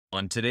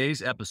On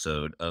today's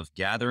episode of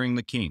Gathering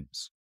the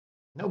Kings.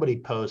 Nobody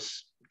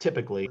posts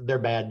typically their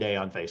bad day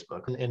on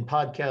Facebook. In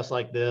podcasts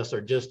like this,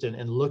 or just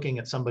in looking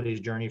at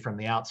somebody's journey from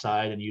the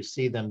outside and you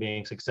see them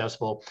being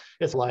successful,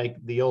 it's like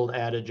the old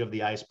adage of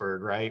the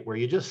iceberg, right? Where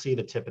you just see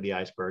the tip of the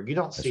iceberg. You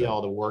don't see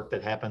all the work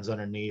that happens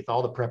underneath,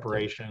 all the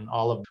preparation,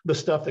 all of the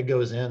stuff that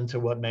goes into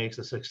what makes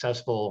a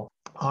successful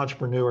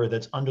entrepreneur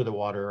that's under the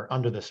water,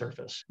 under the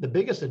surface. The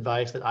biggest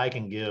advice that I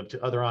can give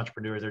to other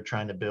entrepreneurs that are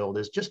trying to build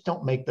is just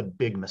don't make the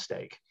big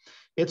mistake.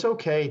 It's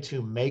okay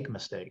to make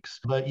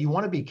mistakes, but you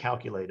want to be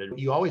calculated.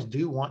 You always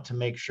do want to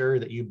make sure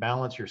that you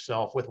balance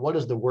yourself with what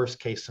is the worst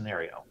case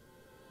scenario.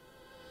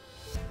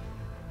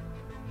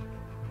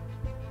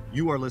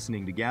 You are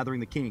listening to Gathering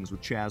the Kings with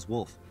Chaz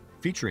Wolfe,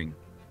 featuring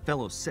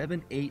fellow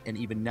 7, 8, and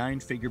even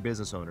 9-figure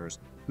business owners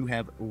who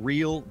have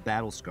real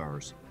battle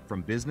scars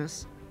from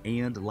business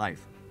and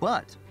life,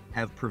 but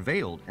have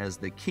prevailed as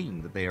the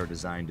king that they are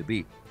designed to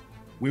be.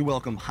 We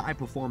welcome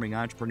high-performing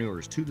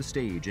entrepreneurs to the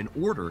stage in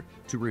order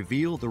to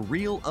reveal the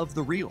real of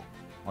the real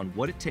on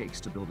what it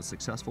takes to build a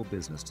successful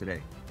business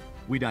today.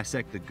 We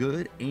dissect the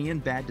good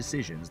and bad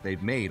decisions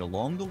they've made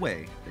along the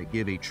way that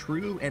give a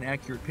true and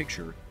accurate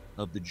picture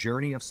of the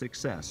journey of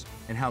success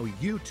and how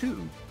you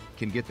too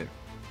can get there.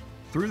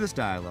 Through this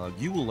dialogue,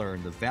 you will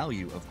learn the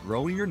value of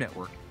growing your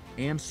network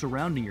and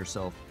surrounding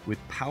yourself with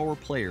power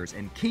players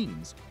and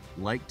kings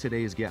like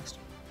today's guest.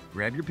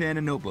 Grab your pen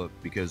and notebook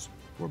because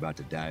we're about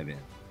to dive in.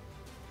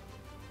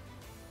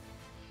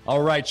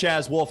 All right,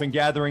 Chaz Wolfe and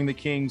Gathering the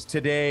Kings.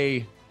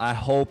 Today, I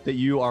hope that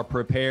you are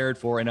prepared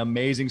for an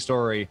amazing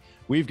story.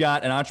 We've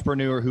got an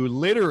entrepreneur who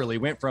literally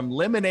went from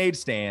lemonade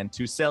stand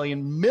to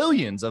selling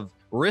millions of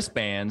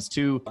wristbands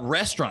to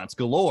restaurants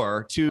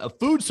galore to a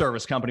food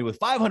service company with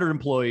 500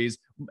 employees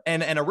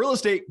and a real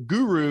estate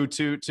guru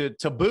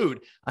to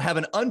boot. I have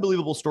an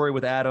unbelievable story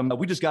with Adam.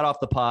 We just got off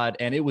the pod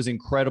and it was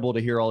incredible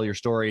to hear all your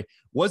story.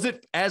 Was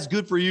it as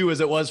good for you as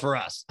it was for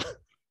us?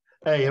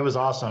 Hey, it was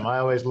awesome. I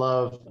always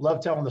love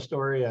telling the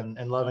story and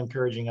love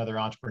encouraging other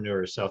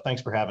entrepreneurs. So thanks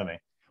for having me.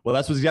 Well,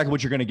 that's exactly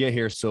what you're going to get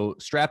here. So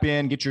strap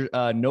in, get your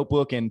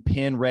notebook and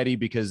pen ready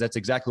because that's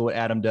exactly what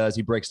Adam does.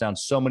 He breaks down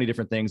so many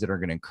different things that are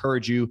going to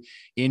encourage you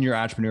in your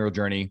entrepreneurial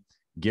journey.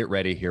 Get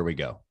ready. Here we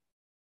go.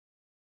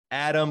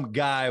 Adam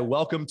Guy,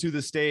 welcome to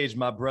the stage,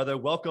 my brother.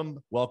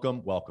 Welcome,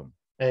 welcome, welcome.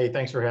 Hey,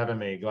 thanks for having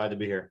me. Glad to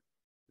be here.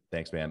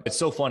 Thanks, man. It's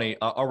so funny.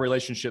 Our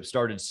relationship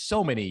started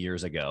so many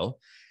years ago.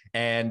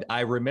 And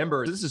I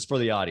remember, this is for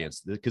the audience,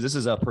 because this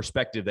is a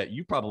perspective that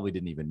you probably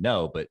didn't even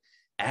know, but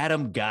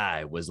Adam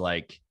Guy was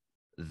like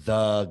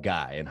the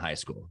guy in high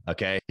school,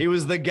 okay? He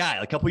was the guy,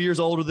 a couple years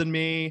older than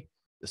me,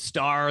 the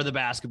star of the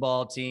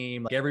basketball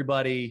team. Like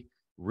everybody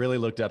really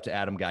looked up to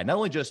Adam Guy. Not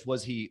only just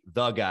was he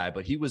the guy,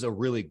 but he was a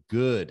really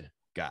good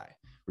guy.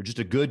 We're just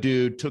a good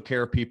dude, took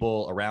care of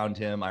people around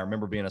him. I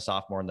remember being a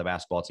sophomore in the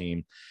basketball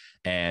team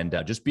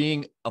and just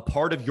being a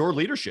part of your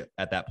leadership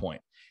at that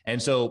point.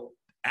 And so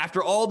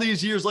after all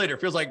these years later,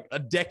 it feels like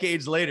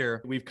decades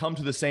later, we've come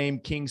to the same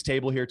King's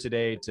table here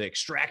today to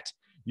extract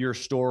your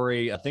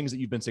story, things that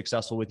you've been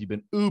successful with. You've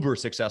been uber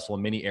successful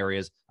in many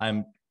areas.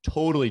 I'm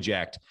totally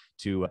jacked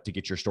to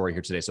get your story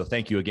here today. So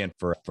thank you again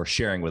for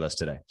sharing with us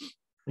today.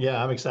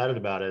 Yeah, I'm excited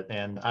about it.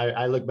 And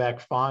I look back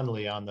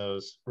fondly on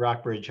those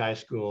Rockbridge High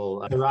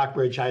School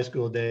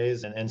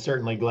days, and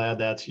certainly glad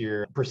that's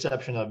your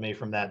perception of me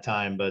from that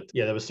time. But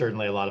yeah, that was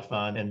certainly a lot of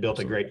fun and built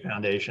a great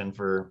foundation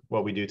for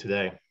what we do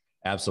today.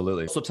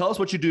 Absolutely. So tell us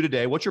what you do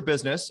today. What's your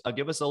business?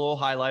 Give us a little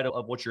highlight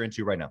of what you're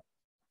into right now.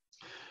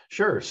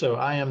 Sure. So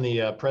I am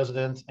the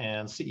president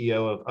and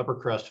CEO of Upper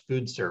Crust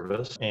Food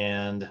Service.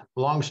 And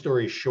long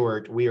story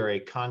short, we are a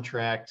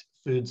contract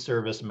food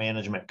service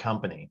management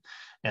company.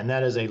 And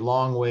that is a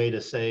long way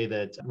to say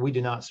that we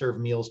do not serve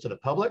meals to the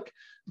public,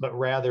 but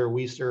rather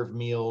we serve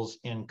meals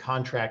in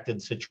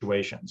contracted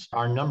situations.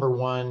 Our number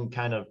one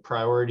kind of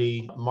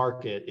priority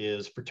market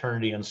is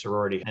fraternity and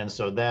sorority. And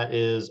so that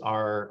is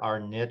our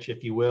niche,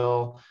 if you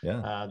will,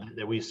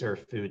 that we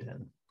serve food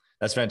in.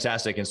 That's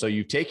fantastic. And so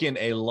you've taken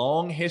a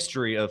long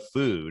history of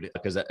food,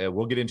 because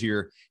we'll get into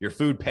your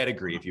food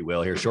pedigree, if you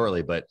will, here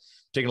shortly, but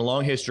taking a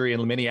long history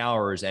in many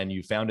hours, and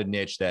you found a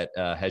niche that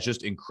has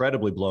just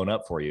incredibly blown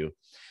up for you.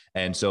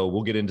 And so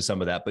we'll get into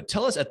some of that. But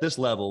tell us at this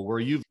level where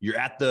you're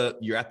at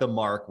the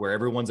mark where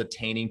everyone's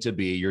attaining to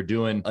be, you're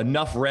doing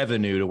enough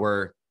revenue to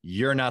where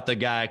you're not the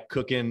guy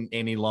cooking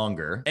any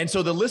longer. And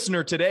so the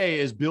listener today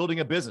is building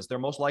a business. They're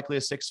most likely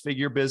a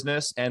 6-figure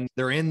business and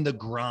they're in the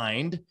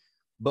grind.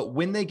 But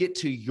when they get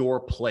to your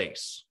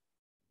place,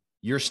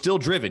 you're still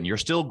driven. You're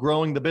still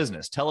growing the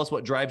business. Tell us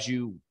what drives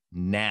you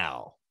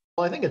now.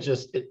 Well, I think it's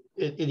just, it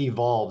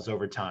evolves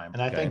over time.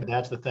 And I think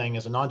that's the thing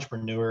as an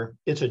entrepreneur,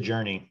 it's a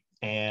journey.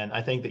 And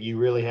I think that you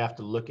really have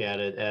to look at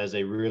it as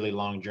a really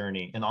long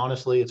journey. And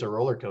honestly, it's a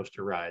roller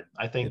coaster ride.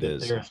 I think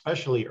that there,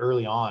 especially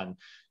early on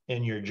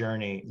in your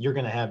journey, you're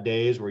going to have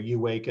days where you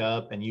wake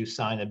up and you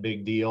sign a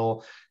big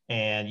deal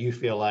and you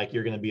feel like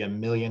you're going to be a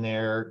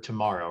millionaire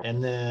tomorrow.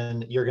 And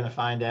then you're going to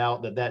find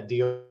out that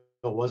deal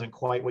wasn't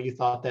quite what you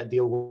thought that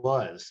deal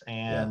was.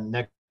 And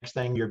next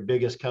thing, your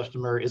biggest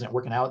customer isn't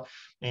working out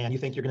and you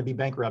think you're going to be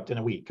bankrupt in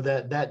a week.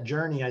 That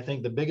journey, I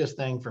think the biggest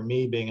thing for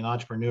me being an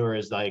entrepreneur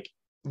is like,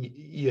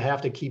 you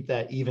have to keep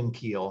that even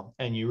keel,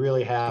 and you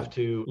really have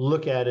to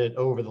look at it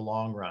over the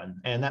long run.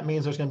 And that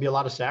means there's going to be a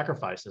lot of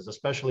sacrifices,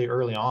 especially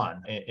early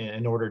on,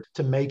 in order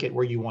to make it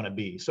where you want to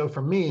be. So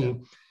for me,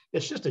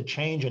 it's just a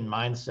change in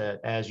mindset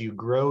as you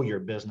grow your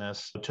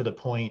business to the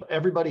point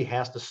everybody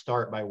has to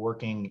start by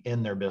working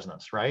in their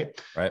business, right?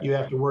 You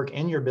have to work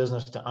in your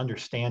business to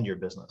understand your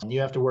business. And you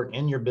have to work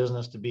in your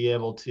business to be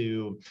able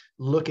to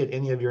look at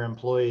any of your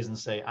employees and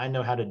say, I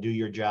know how to do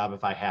your job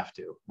if I have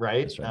to,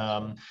 right?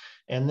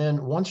 And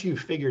then once you've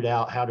figured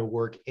out how to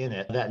work in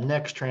it, that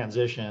next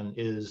transition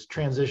is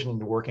transitioning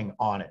to working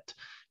on it.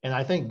 And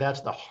I think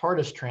that's the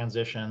hardest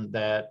transition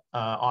that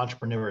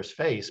entrepreneurs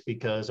face,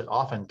 because it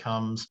often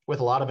comes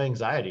with a lot of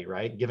anxiety,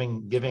 right?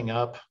 Giving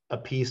up a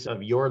piece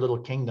of your little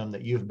kingdom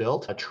that you've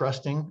built,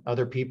 trusting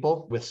other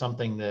people with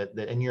something that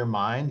in your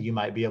mind you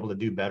might be able to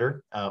do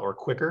better or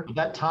quicker.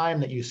 That time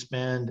that you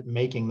spend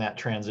making that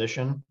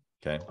transition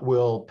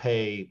will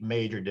pay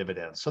major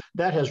dividends. So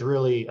that has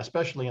really,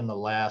 especially in the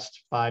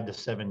last 5 to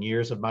 7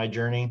 years of my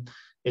journey,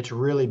 it's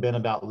really been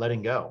about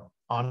letting go,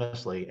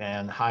 honestly,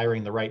 and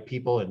hiring the right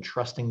people and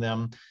trusting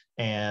them,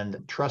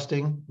 and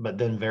trusting, but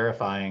then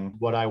verifying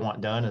what I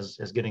want done is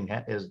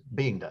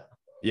being done.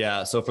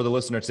 Yeah. So for the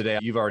listener today,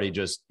 you've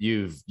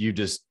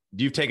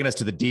taken us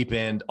to the deep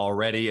end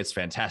already. It's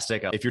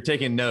fantastic. If you're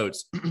taking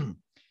notes,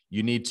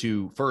 you need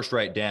to first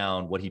write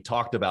down what he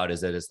talked about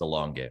is that it's the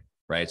long game,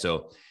 right?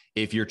 So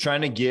if you're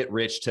trying to get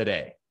rich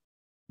today,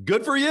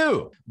 good for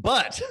you.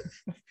 But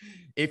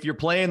if you're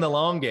playing the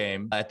long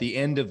game, at the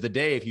end of the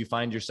day, if you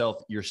find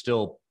yourself, you're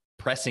still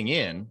pressing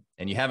in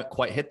and you haven't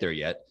quite hit there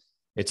yet,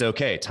 it's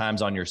okay.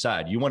 Time's on your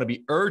side. You want to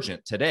be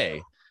urgent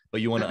today,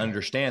 but you want to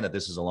understand that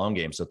this is a long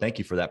game. So thank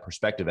you for that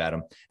perspective,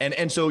 Adam.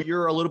 And so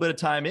you're a little bit of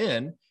time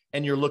in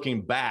and you're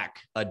looking back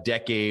a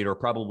decade or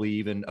probably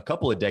even a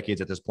couple of decades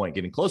at this point,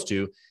 getting close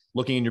to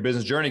looking in your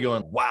business journey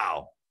going,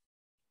 wow,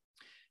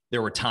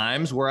 there were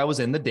times where I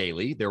was in the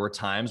daily. There were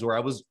times where I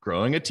was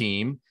growing a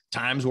team,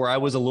 times where I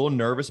was a little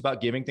nervous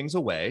about giving things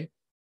away.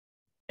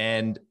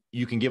 And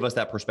you can give us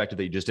that perspective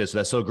that you just did. So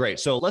that's so great.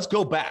 So let's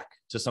go back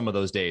to some of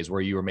those days where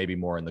you were maybe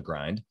more in the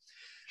grind.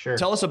 Sure.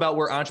 Tell us about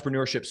where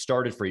entrepreneurship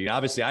started for you.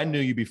 Obviously, I knew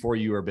you before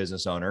you were a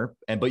business owner,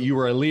 but you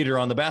were a leader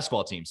on the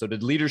basketball team. So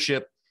did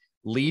leadership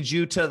lead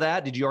you to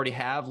that? Did you already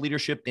have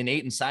leadership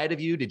innate inside of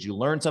you? Did you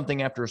learn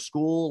something after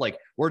school? Like,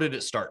 where did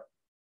it start?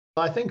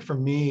 I think for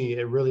me,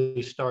 it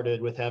really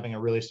started with having a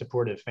really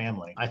supportive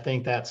family. I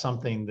think that's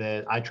something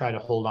that I try to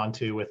hold on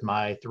to with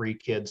my 3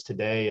 kids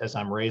today as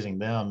I'm raising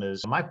them.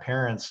 Is my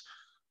parents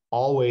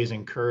always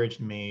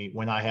encouraged me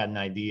when I had an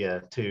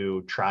idea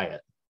to try it,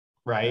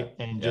 right?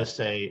 And just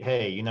say,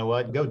 hey, you know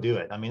what, go do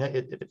it. I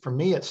mean, for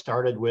me, it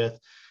started with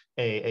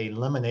a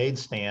lemonade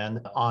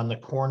stand on the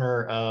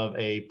corner of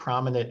a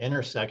prominent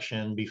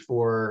intersection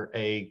before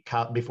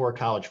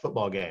college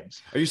football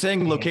games. Are you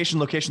saying location,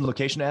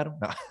 Adam?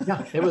 No.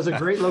 Yeah, it was a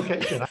great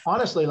location.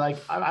 Honestly, like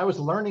I was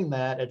learning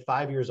that at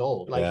 5 years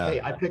old. Like, hey,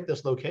 I picked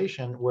this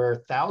location where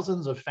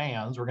thousands of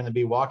fans were going to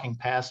be walking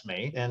past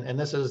me. And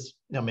this is,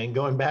 I mean,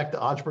 going back to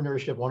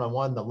Entrepreneurship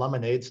 101, the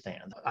lemonade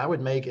stand. I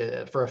would make,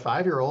 for a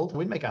 5-year-old,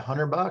 we'd make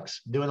 $100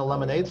 doing a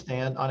lemonade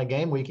stand on a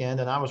game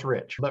weekend, and I was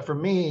rich. But for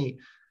me,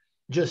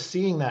 just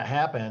seeing that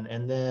happen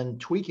and then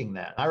tweaking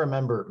that. I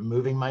remember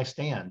moving my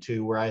stand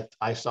to where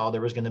I saw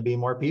there was going to be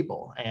more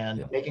people,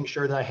 and making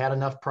sure that I had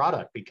enough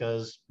product,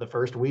 because the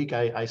first week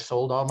I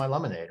sold all my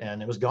lemonade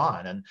and it was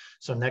gone. And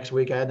so next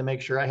week I had to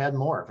make sure I had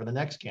more for the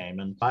next game.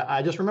 And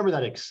I just remember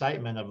that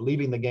excitement of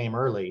leaving the game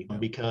early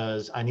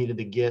because I needed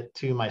to get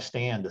to my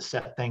stand to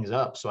set things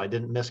up so I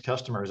didn't miss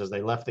customers as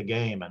they left the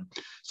game. And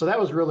so that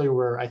was really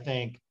where I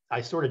think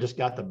I sort of just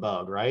got the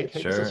bug, right?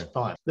 Hey, this is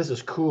fun. This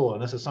is cool.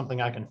 And this is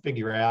something I can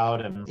figure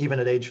out. And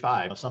even at age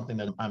 5, something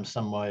that I'm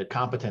somewhat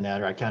competent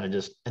at, or I kind of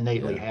just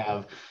innately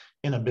have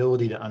an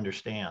ability to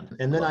understand.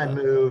 And then I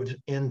moved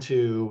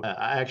into,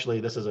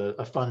 actually, this is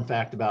a fun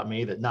fact about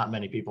me that not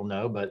many people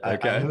know, but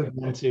I moved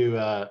into,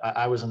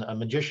 I was a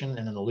magician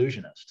and an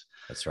illusionist.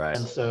 That's right.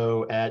 And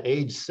so at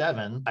age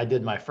 7, I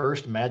did my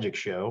first magic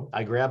show.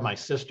 I grabbed my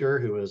sister,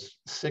 who was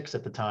 6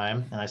 at the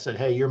time, and I said,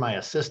 hey, you're my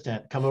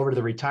assistant. Come over to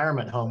the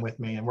retirement home with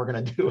me, and we're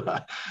going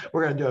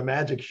to do a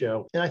magic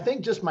show. And I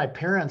think just my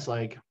parents,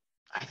 like,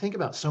 I think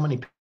about so many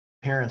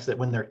parents that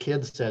when their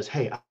kid says,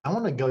 hey, I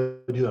want to go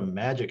do a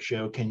magic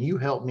show, can you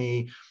help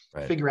me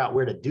figure out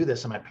where to do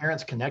this? And my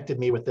parents connected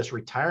me with this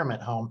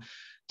retirement home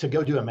to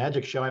go do a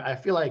magic show. I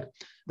feel like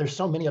there's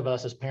so many of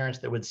us as parents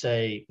that would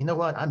say, you know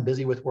what, I'm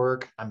busy with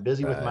work. I'm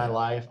busy with my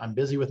life. I'm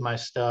busy with my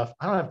stuff.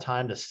 I don't have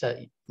time to set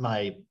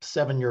my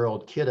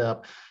 7-year-old kid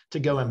up to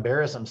go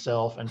embarrass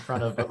himself in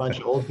front of a bunch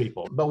of old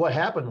people. But what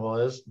happened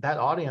was that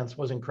audience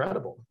was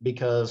incredible,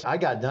 because I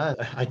got done.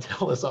 I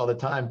tell this all the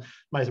time.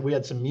 We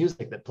had some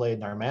music that played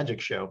in our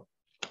magic show.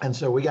 And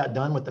so we got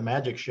done with the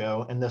magic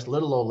show, and this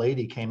little old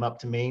lady came up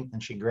to me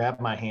and she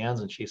grabbed my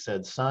hands and she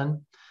said,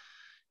 son,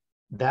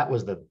 that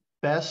was the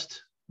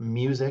best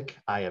music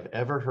I have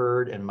ever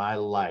heard in my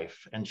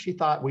life. And she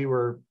thought we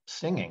were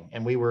singing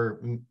and we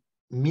were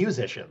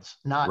musicians,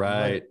 not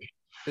right.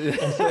 money.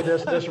 And so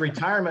this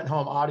retirement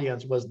home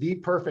audience was the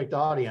perfect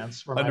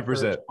audience for my 100%.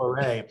 first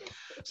foray.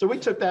 So we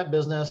took that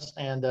business,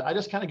 and I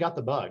just kind of got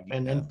the bug.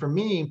 And for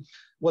me,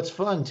 what's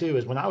fun too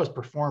is when I was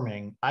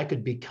performing, I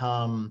could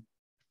become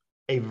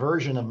a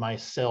version of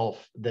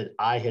myself that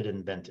I had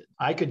invented.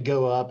 I could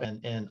go up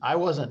and I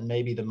wasn't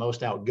maybe the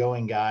most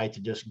outgoing guy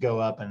to just go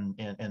up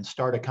and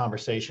start a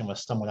conversation with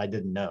someone I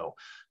didn't know.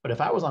 But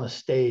if I was on a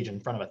stage in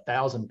front of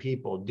 1,000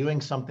 people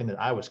doing something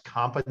that I was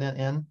competent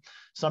in,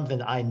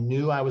 something I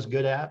knew I was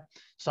good at,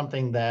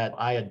 something that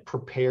I had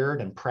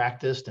prepared and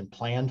practiced and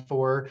planned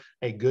for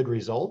a good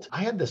result,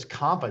 I had this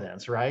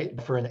confidence,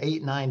 right? For an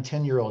 8, 9,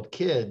 10-year-old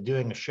kid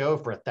doing a show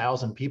for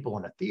 1,000 people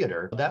in a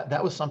theater,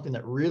 that was something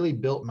that really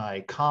built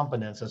my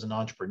confidence as an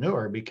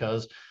entrepreneur,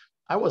 because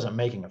I wasn't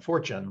making a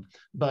fortune,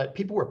 but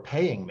people were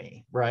paying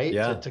me, right?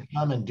 Yeah. To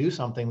come and do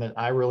something that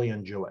I really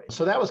enjoy.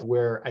 So that was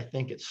where I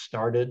think it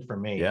started for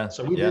me. Yeah.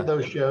 So we did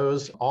those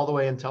shows all the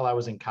way until I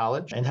was in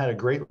college and had a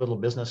great little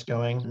business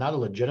going, not a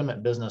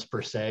legitimate business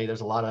per se.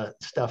 There's a lot of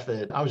stuff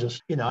that I was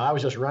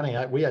just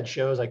running. We had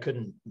shows I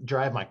couldn't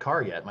drive my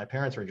car yet. My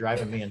parents were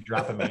driving me and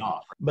dropping me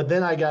off. But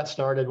then I got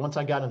started. Once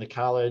I got into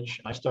college,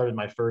 I started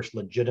my first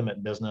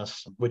legitimate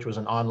business, which was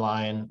an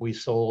online. We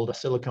sold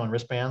silicone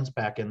wristbands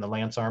back in the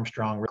Lance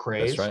Armstrong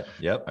craze. That's right.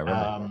 Yep. I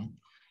remember.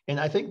 And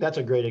I think that's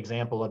a great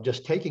example of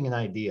just taking an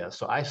idea.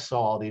 So I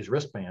saw these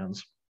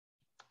wristbands.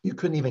 You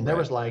couldn't even, there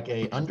was like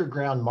a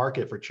underground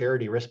market for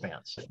charity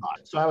wristbands.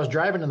 So I was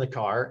driving in the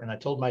car and I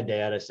told my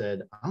dad, I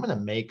said, I'm going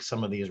to make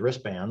some of these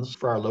wristbands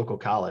for our local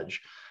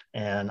college.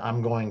 And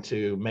I'm going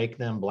to make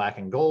them black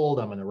and gold.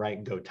 I'm going to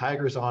write "Go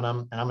Tigers" on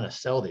them, and I'm going to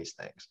sell these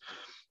things.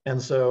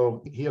 And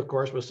so he, of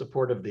course, was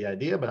supportive of the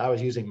idea, but I was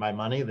using my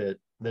money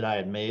that I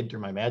had made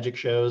through my magic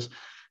shows.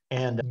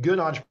 And good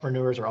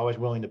entrepreneurs are always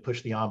willing to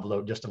push the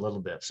envelope just a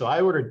little bit. So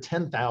I ordered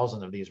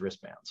 10,000 of these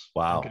wristbands.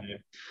 Wow. Okay.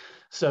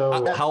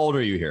 So how old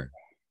are you here?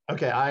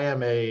 Okay. I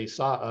am a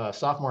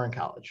sophomore in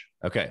college.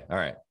 Okay. All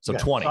right. So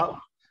 20.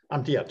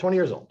 I'm 20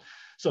 years old.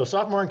 So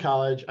sophomore in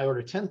college, I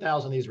ordered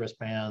 10,000 of these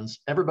wristbands.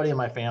 Everybody in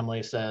my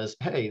family says,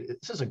 hey,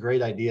 this is a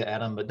great idea,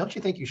 Adam, but don't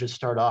you think you should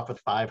start off with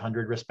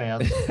 500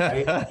 wristbands?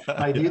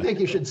 Right? Do you think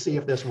you should see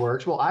if this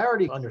works? Well, I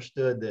already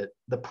understood that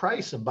the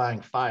price of buying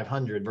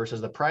 500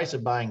 versus the price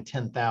of buying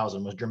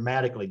 10,000 was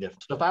dramatically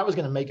different. So if I was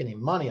going to make any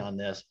money on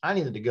this, I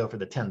needed to go for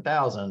the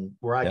 10,000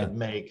 where I could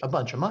make a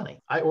bunch of money.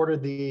 I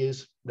ordered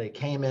these. They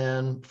came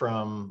in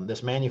from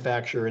this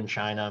manufacturer in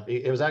China.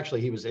 It was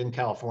actually, he was in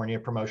California,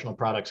 promotional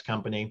products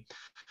company.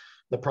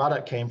 The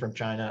product came from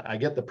China. I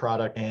get the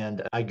product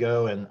and I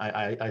go and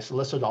I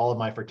solicited all of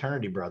my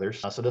fraternity brothers.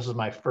 So this was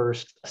my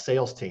first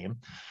sales team.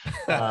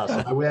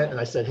 So I went and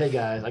I said, hey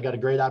guys, I got a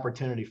great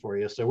opportunity for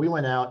you. So we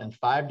went out in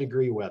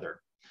 5-degree weather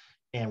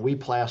and we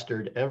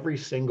plastered every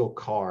single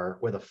car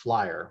with a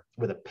flyer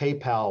with a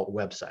PayPal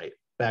website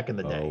back in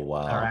the day. Oh,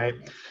 wow. All right.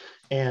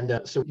 And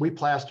so we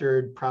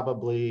plastered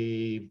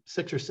probably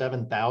 6,000 or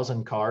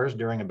 7,000 cars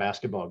during a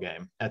basketball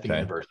game at the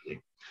university.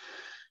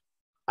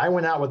 I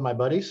went out with my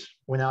buddies,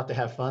 went out to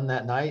have fun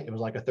that night. It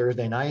was like a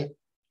Thursday night.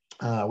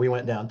 We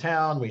went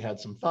downtown, we had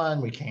some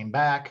fun, we came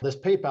back. This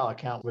PayPal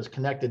account was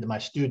connected to my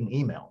student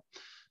email.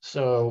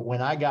 So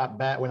when I got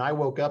back, when I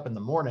woke up in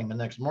the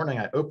next morning,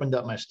 I opened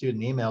up my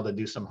student email to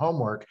do some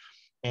homework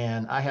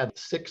and I had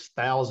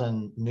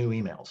 6,000 new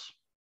emails,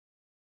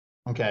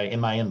 in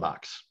my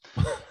inbox.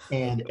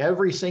 And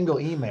every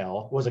single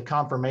email was a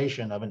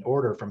confirmation of an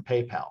order from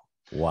PayPal.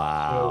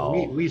 Wow.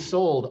 So we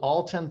sold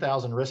all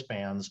 10,000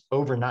 wristbands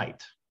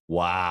overnight.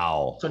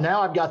 Wow. So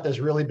now I've got this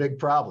really big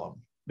problem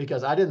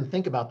because I didn't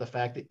think about the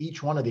fact that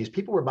each one of these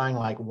people were buying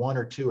like 1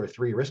 or 2 or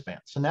 3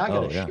 wristbands. So now I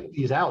got to ship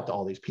these out to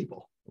all these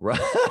people.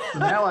 Right. So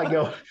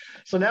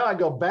now I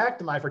go back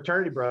to my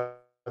fraternity brothers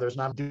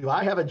and do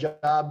I have a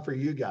job for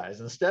you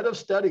guys? Instead of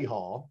study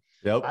hall,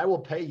 I will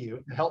pay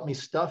you to help me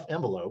stuff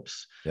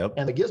envelopes.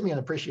 And it gives me an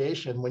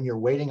appreciation when you're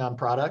waiting on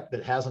product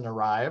that hasn't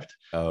arrived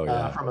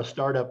from a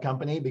startup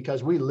company,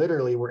 because we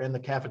literally were in the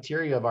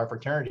cafeteria of our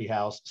fraternity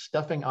house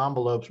stuffing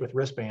envelopes with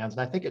wristbands.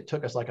 And I think it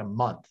took us like a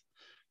month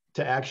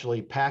to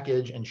actually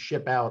package and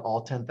ship out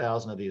all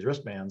 10,000 of these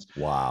wristbands.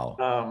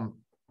 Wow.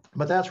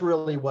 But that's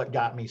really what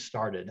got me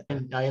started.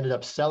 And I ended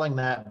up selling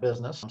that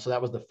business. So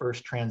that was the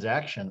first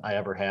transaction I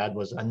ever had,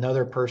 was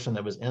another person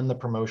that was in the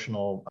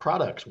promotional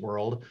products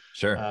world.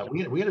 Sure.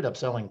 We ended up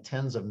selling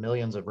tens of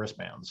millions of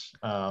wristbands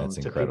to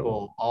incredible.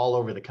 People all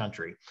over the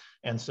country.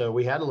 And so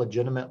we had a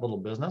legitimate little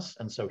business.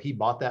 And so he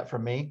bought that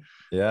from me.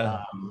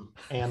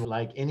 And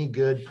like any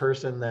good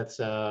person that's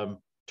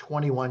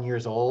 21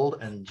 years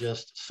old and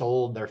just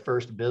sold their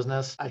first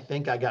business, I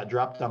think I got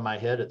dropped on my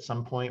head at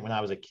some point when I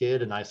was a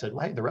kid. And I said,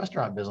 hey, the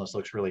restaurant business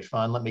looks really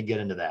fun. Let me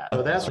get into that.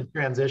 So that's a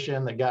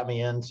transition that got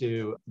me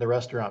into the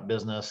restaurant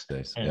business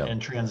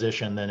and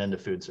transition then into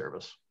food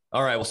service.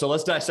 All right. Well, so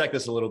let's dissect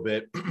this a little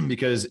bit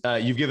because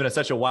you've given us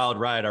such a wild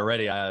ride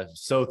already. I'm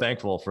so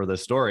thankful for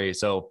this story.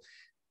 So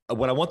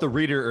what I want the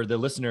reader or the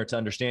listener to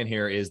understand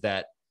here is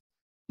that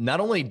not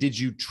only did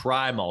you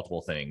try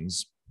multiple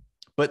things,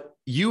 but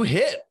you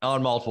hit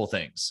on multiple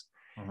things.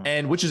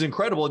 And which is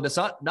incredible. And it's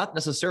not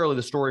necessarily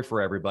the story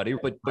for everybody,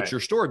 but Right. your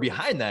story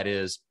behind that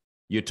is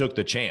you took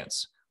the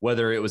chance,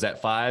 whether it was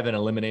at 5 and a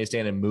lemonade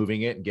stand and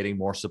moving it and getting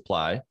more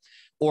supply,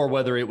 or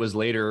whether it was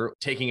later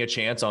taking a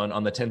chance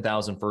on the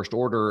 10,000 first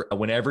order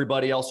when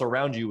everybody else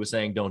around you was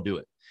saying, don't do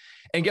it.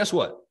 And guess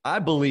what? I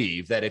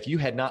believe that if you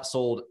had not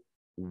sold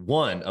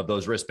one of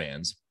those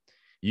wristbands,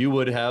 you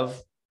would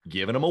have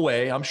given them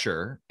away, I'm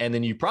sure. And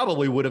then you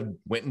probably would have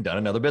went and done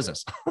another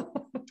business.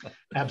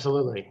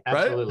 Absolutely.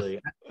 Absolutely.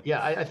 Right?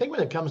 Yeah. I think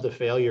when it comes to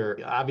failure,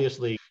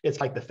 obviously it's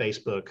like the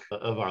Facebook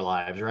of our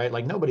lives, right?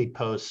 Like nobody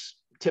posts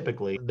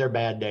typically their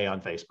bad day on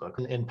Facebook.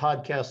 In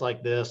podcasts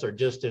like this, or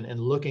just in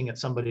looking at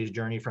somebody's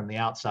journey from the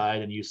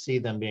outside and you see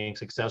them being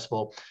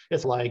successful,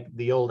 it's like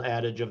the old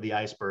adage of the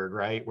iceberg,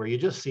 right? Where you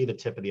just see the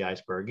tip of the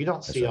iceberg. You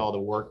don't see all the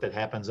work that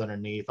happens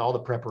underneath, all the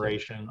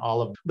preparation,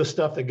 all of the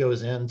stuff that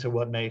goes into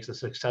what makes a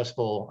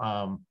successful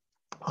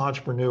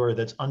entrepreneur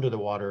that's under the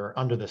water,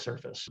 under the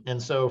surface.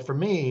 And so for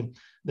me,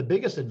 the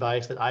biggest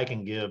advice that I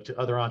can give to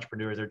other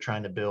entrepreneurs that are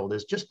trying to build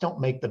is just don't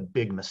make the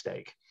big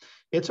mistake.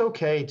 It's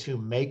okay to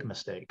make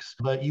mistakes,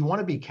 but you want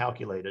to be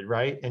calculated,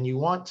 right? And you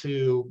want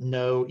to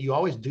know, you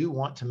always do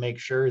want to make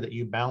sure that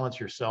you balance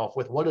yourself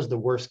with what is the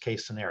worst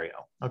case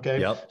scenario. Okay.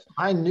 Yep.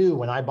 I knew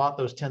when I bought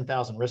those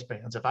 10,000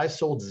 wristbands, if I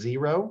sold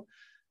 0,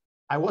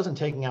 I wasn't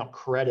taking out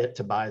credit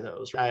to buy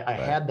those. I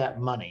had that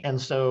money. And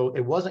so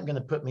it wasn't going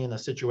to put me in a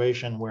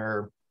situation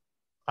where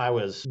I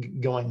was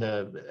going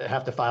to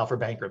have to file for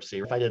bankruptcy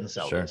if I didn't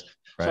sell these.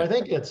 Right. So I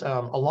think it's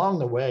along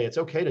the way, it's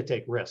okay to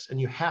take risks, and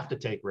you have to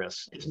take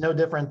risks. It's no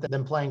different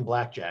than playing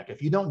blackjack.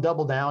 If you don't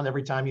double down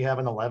every time you have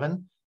an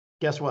 11,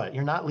 guess what?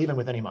 You're not leaving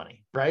with any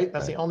money, right?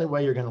 That's the only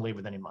way you're going to leave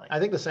with any money. I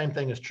think the same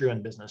thing is true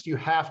in business. You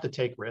have to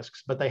take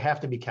risks, but they have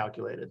to be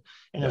calculated.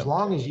 And as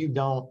long as you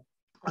don't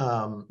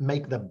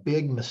make the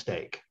big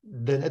mistake,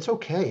 then it's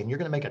okay. And you're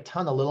going to make a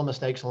ton of little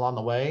mistakes along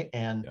the way.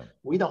 And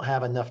we don't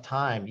have enough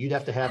time. You'd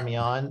have to have me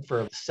on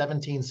for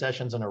 17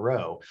 sessions in a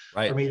row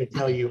for me to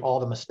tell you all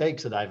the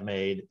mistakes that I've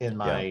made in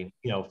my,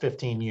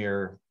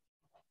 15-year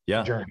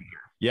journey here.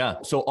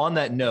 Yeah. So on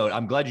that note,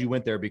 I'm glad you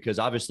went there, because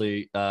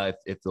obviously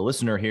if the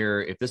listener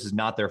here, if this is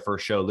not their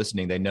first show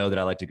listening, they know that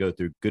I like to go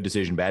through good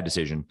decision, bad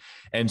decision.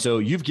 And so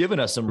you've given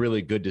us some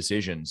really good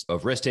decisions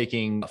of risk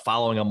taking,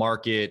 following a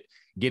market,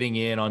 getting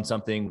in on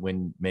something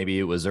when maybe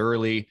it was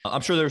early. I'm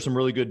sure there are some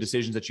really good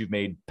decisions that you've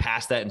made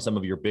past that in some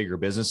of your bigger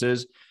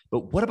businesses,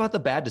 but what about the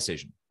bad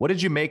decision? What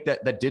did you make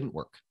that didn't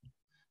work?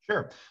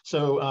 Sure.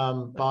 So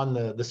on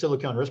the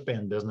silicone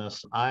wristband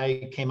business,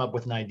 I came up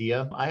with an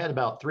idea. I had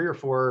about 3 or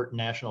 4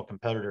 national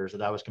competitors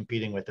that I was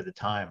competing with at the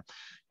time.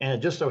 And it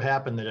just so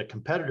happened that a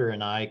competitor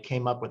and I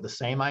came up with the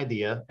same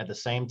idea at the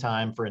same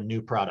time for a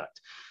new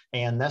product.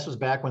 And this was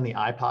back when the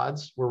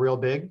iPods were real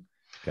big.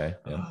 Okay.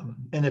 Yeah.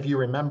 And if you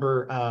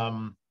remember,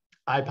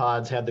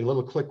 iPods had the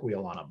little click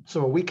wheel on them. So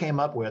what we came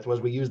up with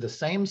was we used the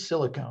same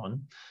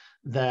silicone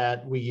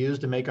that we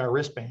used to make our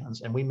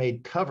wristbands, and we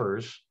made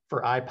covers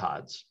for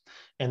iPods.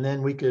 And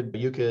then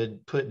you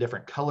could put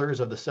different colors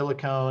of the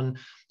silicone.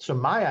 So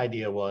my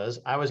idea was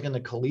I was going to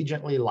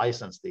collegiately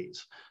license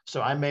these.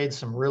 So I made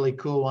some really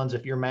cool ones.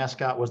 If your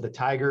mascot was the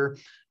tiger,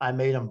 I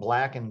made them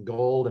black and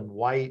gold and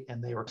white,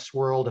 and they were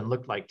swirled and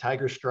looked like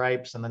tiger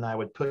stripes. And then I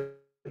would put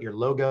your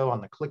logo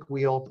on the click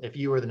wheel. If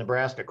you were the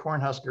Nebraska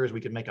Cornhuskers, we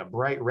could make a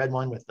bright red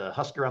one with the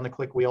Husker on the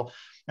click wheel.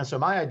 And so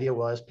my idea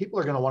was people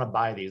are going to want to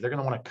buy these. They're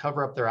going to want to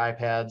cover up their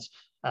iPods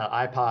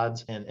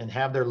and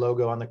have their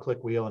logo on the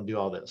click wheel and do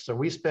all this. So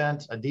we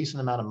spent a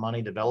decent amount of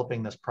money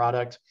developing this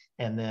product.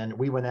 And then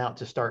we went out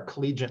to start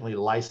collegiately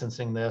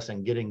licensing this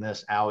and getting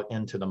this out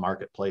into the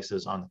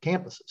marketplaces on the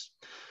campuses.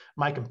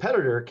 My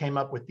competitor came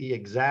up with the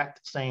exact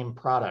same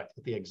product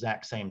at the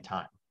exact same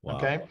time. Wow.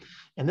 Okay.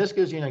 And this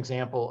gives you an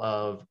example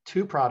of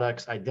 2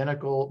 products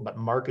identical, but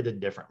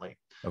marketed differently.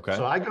 Okay.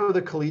 So I go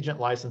the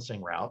collegiate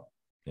licensing route.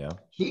 Yeah.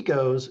 He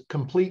goes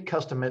complete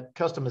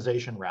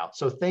customization route.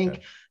 So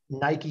think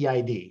Nike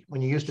ID,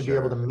 when you used to be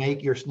able to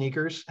make your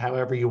sneakers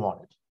however you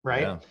wanted,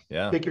 right?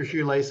 Yeah. Pick your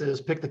shoelaces,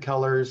 pick the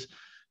colors,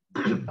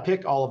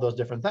 pick all of those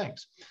different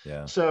things.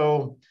 Yeah.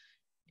 So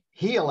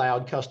he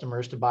allowed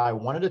customers to buy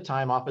one at a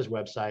time off his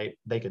website.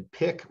 They could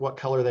pick what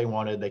color they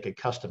wanted. They could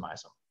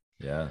customize them.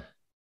 Yeah.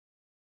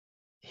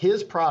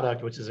 His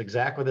product, which is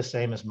exactly the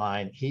same as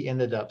mine, he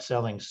ended up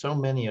selling so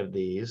many of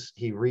these.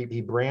 He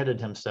branded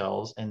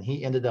himself, and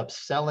he ended up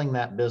selling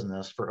that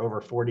business for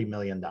over $40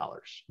 million.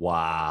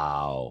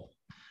 Wow.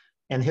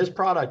 And his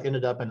product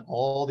ended up in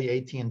all the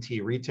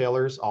AT&T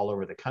retailers all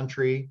over the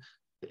country.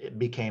 It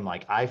became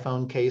like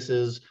iPhone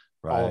cases,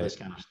 all this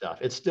kind of stuff.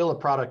 It's still a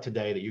product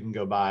today that you can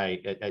go buy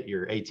at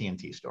your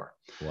AT&T store.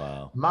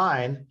 Wow.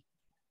 Mine,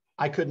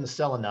 I couldn't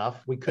sell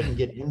enough. We couldn't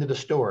get into the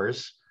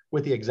stores.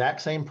 With the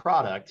exact same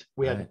product,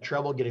 we had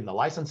trouble getting the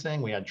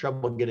licensing. We had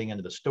trouble getting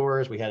into the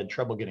stores. We had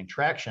trouble getting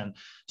traction.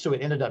 So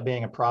it ended up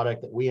being a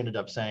product that we ended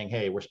up saying,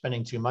 hey, we're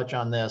spending too much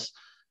on this.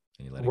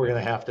 we're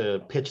going to have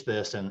to pitch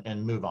this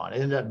and move on.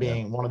 It ended up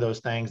being one of those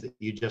things that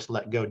you just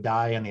let go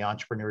die in the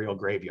entrepreneurial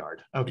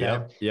graveyard.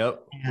 Okay.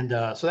 Yep.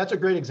 And so that's a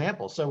great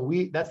example. So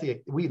we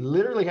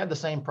literally had the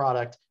same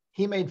product.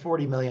 He made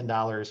 $40 million.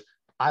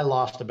 I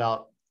lost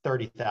about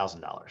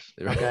 $30,000.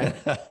 Okay.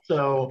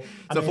 So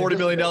it's a $40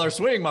 million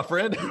swing, my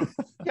friend.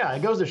 Yeah.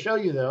 It goes to show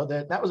you though,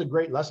 that was a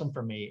great lesson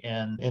for me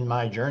in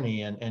my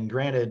journey. And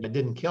granted, it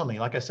didn't kill me.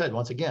 Like I said,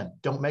 once again,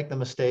 don't make the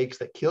mistakes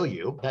that kill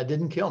you. That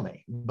didn't kill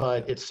me,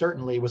 but it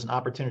certainly was an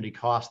opportunity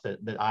cost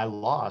that I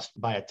lost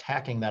by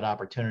attacking that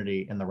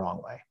opportunity in the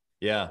wrong way.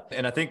 Yeah.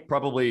 And I think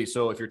probably,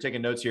 so if you're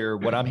taking notes here,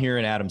 what I'm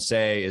hearing Adam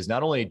say is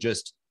not only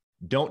just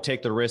don't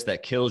take the risk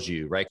that kills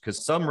you, right?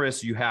 Because some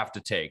risks you have to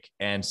take,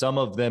 and some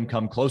of them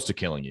come close to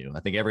killing you.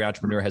 I think every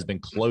entrepreneur has been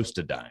close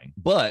to dying.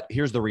 But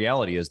here's the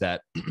reality is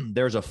that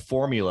there's a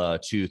formula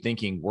to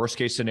thinking worst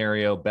case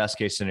scenario, best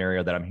case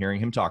scenario that I'm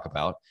hearing him talk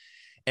about.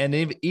 And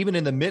even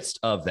in the midst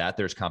of that,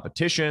 there's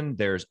competition,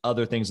 there's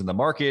other things in the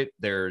market,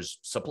 there's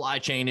supply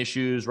chain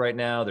issues right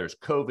now, there's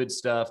COVID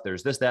stuff,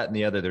 there's this, that, and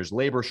the other, there's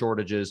labor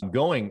shortages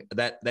going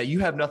that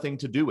you have nothing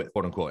to do with,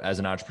 quote unquote, as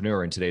an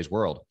entrepreneur in today's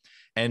world.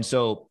 And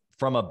so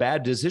from a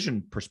bad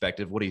decision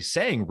perspective, what he's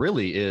saying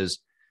really is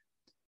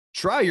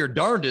try your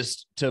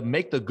darndest to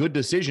make the good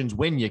decisions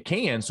when you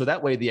can. So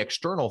that way the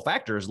external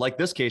factors, like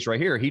this case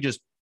right here, he just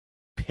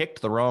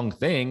picked the wrong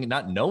thing,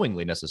 not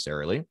knowingly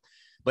necessarily,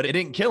 but it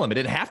didn't kill him. It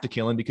didn't have to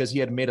kill him because he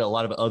had made a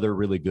lot of other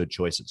really good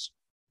choices.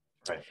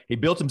 Right. He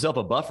built himself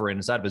a buffer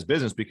inside of his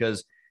business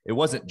because it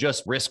wasn't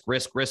just risk.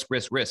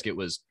 It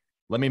was,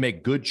 let me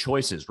make good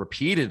choices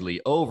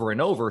repeatedly over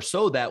and over.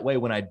 So that way,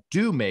 when I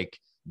do make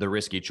the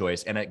risky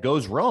choice and it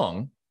goes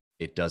wrong,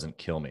 it doesn't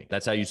kill me.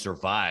 That's how you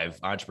survive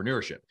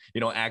entrepreneurship. You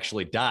don't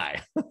actually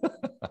die.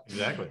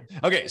 Exactly.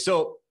 Okay.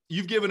 So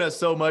you've given us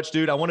so much,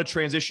 dude. I want to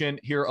transition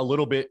here a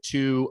little bit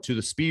to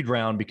the speed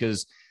round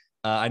because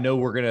I know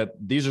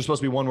these are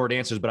supposed to be one-word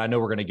answers, but I know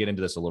we're going to get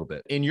into this a little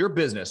bit. In your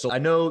business, so I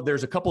know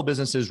there's a couple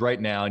businesses right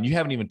now, and you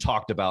haven't even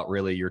talked about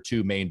really your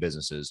two main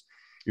businesses.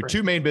 Your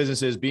two main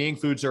businesses being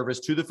food service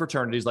to the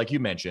fraternities, like you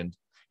mentioned.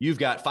 You've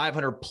got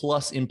 500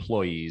 plus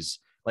employees.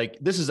 Like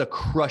this is a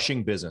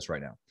crushing business right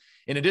now.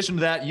 In addition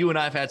to that, you and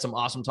I have had some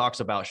awesome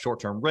talks about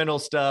short-term rental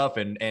stuff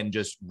and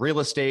just real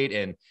estate.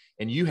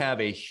 And you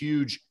have a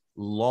huge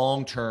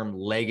long-term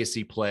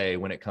legacy play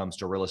when it comes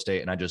to real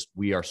estate. And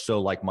we are so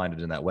like-minded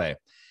in that way.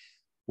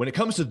 When it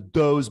comes to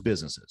those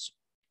businesses,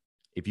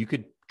 if you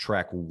could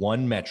track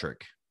one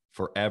metric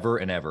forever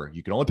and ever,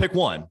 you can only pick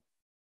one.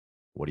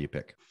 What do you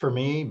pick? For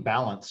me,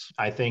 balance.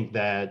 I think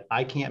that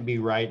I can't be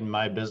right in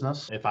my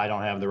business if I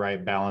don't have the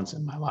right balance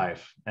in my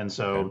life. And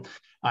so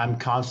I'm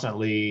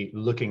constantly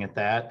looking at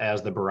that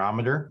as the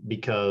barometer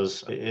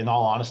because in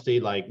all honesty,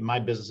 like my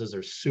businesses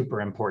are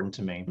super important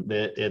to me.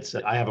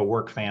 I have a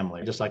work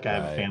family, just like I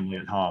have a family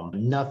at home.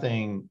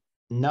 Nothing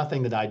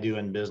that I do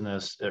in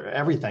business, or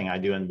everything I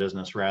do in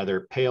business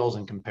rather, pales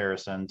in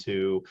comparison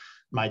to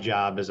my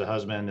job as a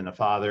husband and a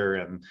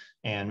father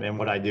and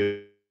what I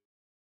do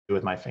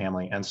with my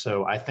family. And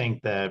so I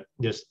think that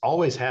just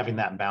always having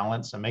that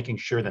balance and making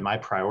sure that my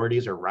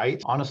priorities are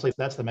right, honestly,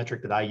 that's the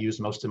metric that I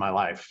use most of my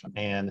life.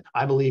 And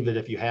I believe that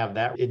if you have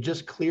that, it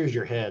just clears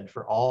your head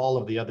for all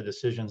of the other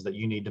decisions that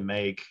you need to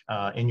make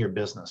in your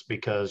business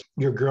because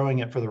you're growing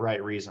it for the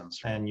right reasons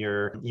and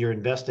you're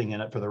investing in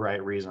it for the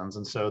right reasons.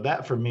 And so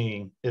that for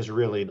me is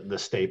really the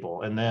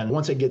staple. And then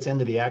once it gets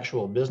into the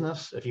actual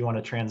business, if you want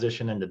to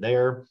transition into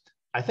there,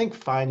 I think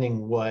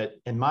finding what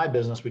in my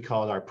business, we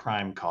call it our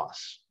prime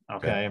costs.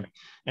 Okay.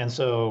 And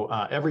so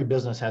every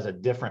business has a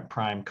different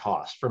prime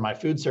cost. For my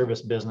food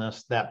service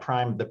business, the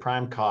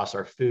prime costs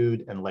are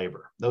food and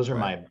labor. Those are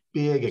my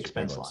big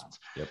expense lines.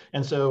 Yep.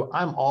 And so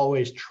I'm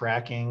always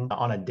tracking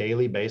on a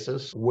daily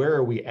basis, where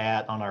are we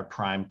at on our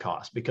prime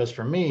costs? Because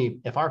for me,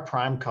 if our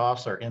prime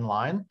costs are in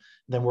line,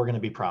 then we're going to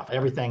be profitable.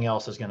 Everything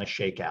else is going to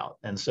shake out.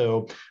 And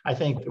so I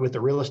think with the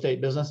real estate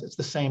business, it's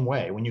the same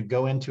way. When you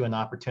go into an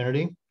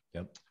opportunity,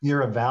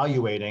 you're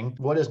evaluating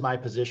what is my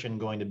position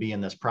going to be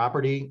in this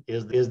property?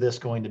 Is this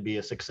going to be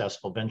a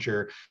successful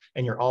venture?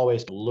 And you're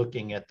always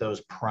looking at those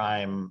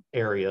prime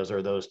areas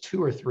or those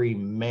 2 or 3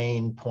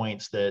 main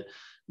points that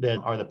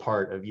are the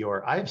part of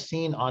I've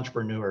seen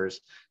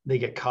entrepreneurs, they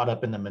get caught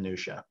up in the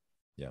minutia.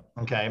 Yeah.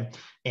 Okay.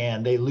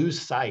 And they lose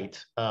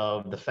sight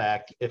of the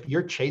fact if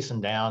you're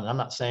chasing down, and I'm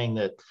not saying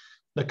that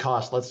the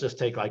cost, let's just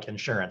take like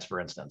insurance,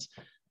 for instance.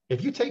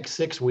 If you take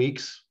 6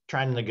 weeks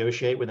trying to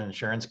negotiate with an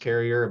insurance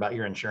carrier about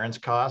your insurance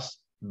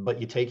costs,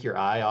 but you take your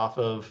eye off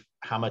of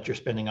how much you're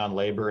spending on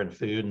labor and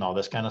food and all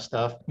this kind of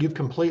stuff, you've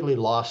completely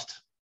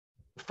lost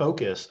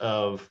focus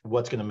of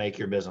what's going to make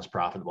your business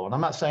profitable. And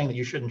I'm not saying that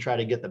you shouldn't try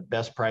to get the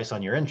best price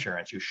on your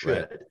insurance. You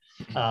should.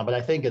 Right. But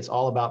I think it's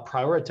all about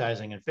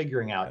prioritizing and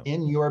figuring out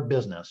in your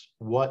business,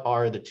 what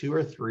are the 2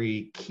 or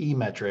 3 key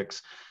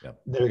metrics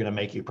that are going to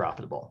make you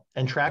profitable,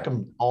 and track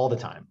them all the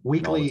time,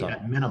 weekly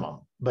at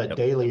minimum, but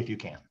daily if you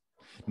can.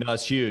 No,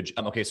 it's huge.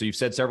 Okay. So you've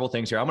said several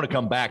things here. I'm going to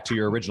come back to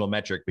your original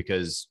metric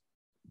because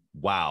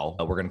wow,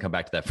 we're going to come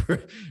back to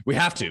that. We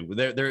have to.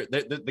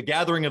 The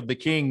Gathering of the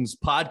Kings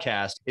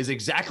podcast is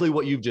exactly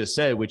what you've just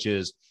said, which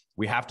is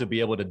we have to be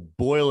able to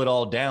boil it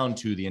all down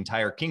to the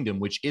entire kingdom,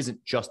 which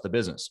isn't just the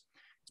business.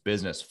 It's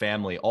business,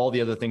 family, all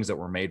the other things that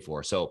we're made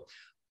for. So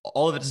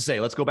all of it to say,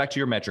 let's go back to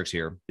your metrics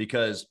here,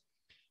 because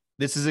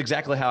this is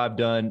exactly how I've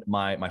done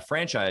my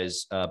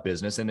franchise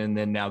business, and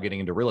then now getting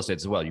into real estate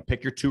as well. You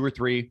pick your 2 or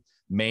 3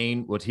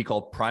 main, what he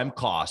called prime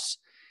costs,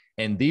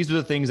 and these are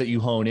the things that you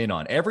hone in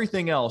on.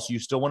 Everything else you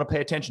still want to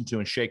pay attention to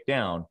and shake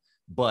down,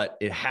 but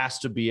it has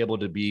to be able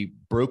to be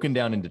broken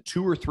down into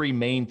 2 or 3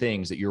 main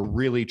things that you're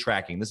really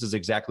tracking. This is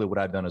exactly what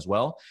I've done as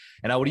well.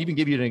 And I would even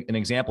give you an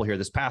example here.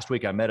 This past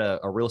week, I met a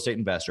real estate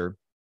investor,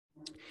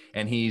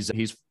 and he's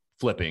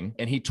flipping.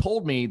 And he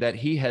told me that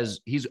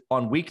he's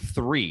on week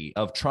 3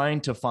 of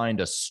trying to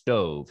find a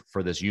stove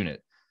for this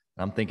unit.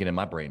 I'm thinking in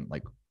my brain,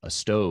 like, a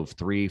stove,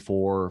 $3,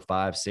 $4, $5,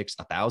 $6,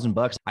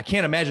 $1,000. I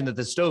can't imagine that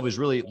this stove is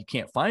really, you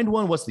can't find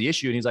one. What's the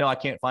issue? And he's like, no, I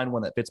can't find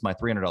one that fits my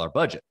 $300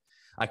 budget.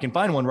 I can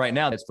find one right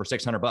now that's for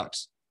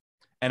 $600.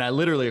 And I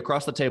literally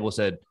across the table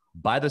said,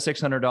 buy the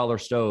 $600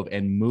 stove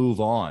and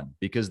move on,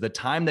 because the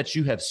time that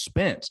you have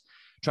spent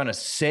trying to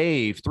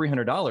save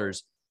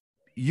 $300,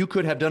 you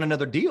could have done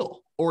another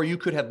deal, or you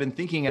could have been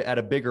thinking at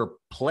a bigger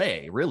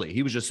play. Really,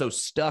 he was just so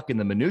stuck in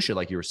the minutia,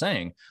 like you were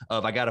saying,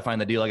 of I got to find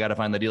the deal, I got to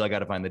find the deal, I got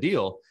to find the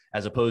deal,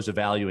 as opposed to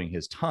valuing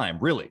his time,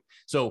 really.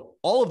 So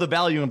all of the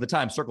value of the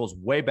time circles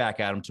way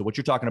back at him to what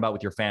you're talking about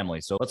with your family.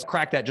 So let's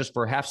crack that just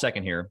for a half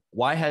second here.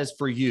 Why has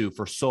for you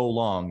for so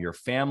long your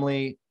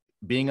family,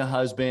 being a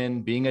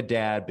husband, being a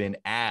dad, been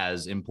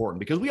as important?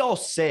 Because we all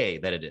say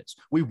that it is.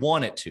 We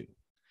want it to.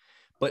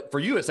 But for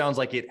you, it sounds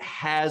like it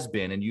has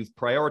been, and you've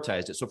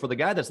prioritized it. So for the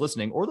guy that's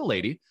listening, or the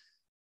lady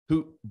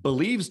who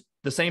believes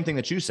the same thing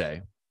that you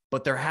say,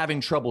 but they're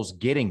having troubles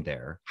getting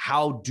there,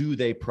 how do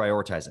they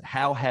prioritize it?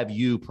 How have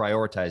you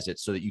prioritized it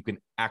so that you can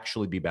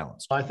actually be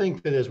balanced? I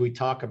think that as we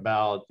talk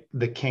about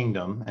the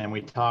kingdom and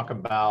we talk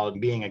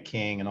about being a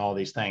king and all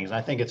these things,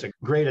 I think it's a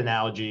great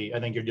analogy. I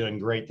think you're doing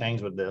great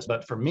things with this.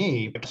 But for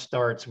me, it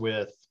starts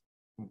with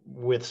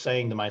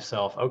saying to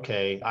myself,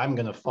 okay, I'm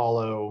going to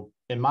follow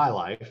in my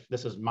life.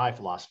 This is my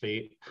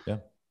philosophy. Yeah.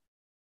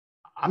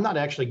 I'm not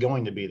actually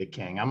going to be the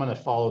king. I'm going to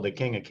follow the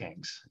King of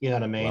Kings. You know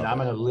what I mean? I'm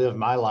going to live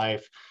my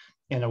life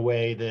in a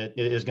way that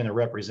is going to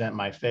represent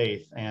my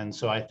faith. And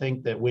so I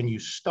think that when you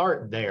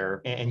start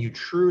there and you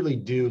truly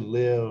do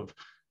live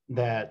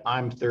that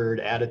I'm third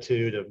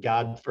attitude of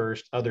God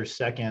first, others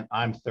second,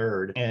 I'm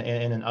third,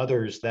 and in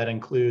others, that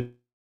includes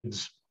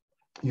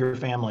your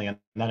family, and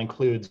that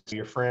includes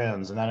your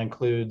friends, and that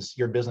includes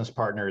your business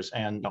partners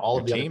and all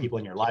of the other people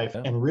in your life,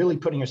 and really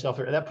putting yourself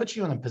there, that puts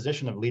you in a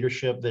position of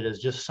leadership that is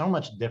just so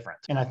much different.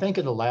 And I think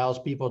it allows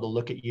people to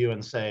look at you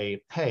and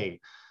say, hey,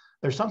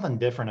 there's something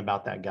different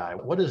about that guy.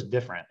 What is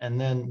different? And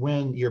then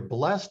when you're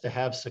blessed to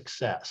have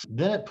success,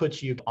 then it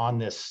puts you on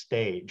this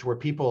stage where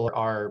people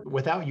are,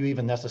 without you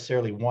even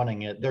necessarily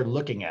wanting it, they're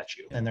looking at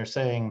you and they're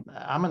saying,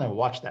 I'm going to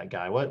watch that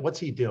guy. What's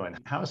he doing?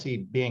 How is he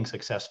being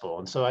successful?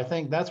 And so I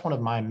think that's one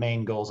of my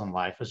main goals in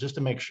life, is just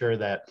to make sure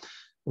that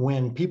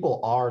when people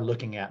are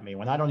looking at me,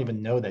 when I don't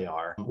even know they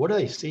are, what are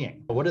they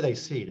seeing? What do they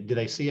see? Do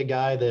they see a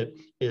guy that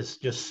is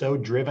just so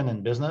driven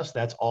in business?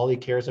 That's all he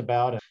cares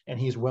about, and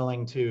he's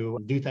willing to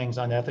do things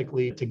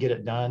unethically to get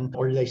it done?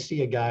 Or do they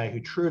see a guy who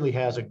truly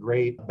has a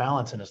great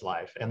balance in his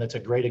life? And that's a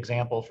great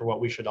example for what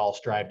we should all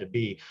strive to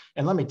be.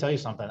 And let me tell you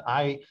something,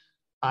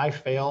 I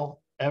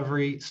fail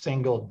every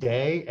single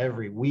day,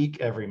 every week,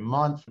 every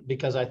month,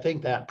 because I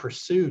think that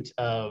pursuit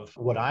of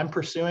what I'm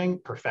pursuing,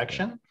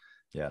 perfection,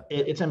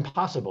 it's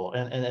impossible.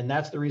 And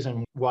that's the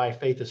reason why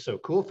faith is so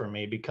cool for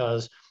me,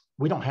 because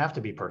we don't have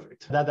to be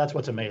perfect. That's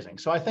what's amazing.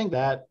 So I think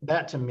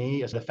that to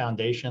me is the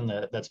foundation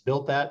that's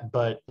built that,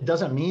 but it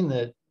doesn't mean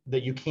that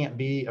you can't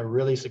be a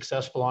really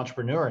successful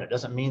entrepreneur. And it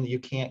doesn't mean that you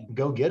can't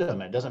go get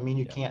them. It doesn't mean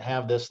you can't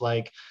have this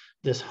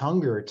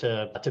hunger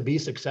to be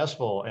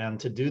successful and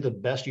to do the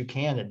best you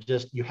can. It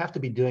just, you have to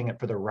be doing it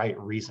for the right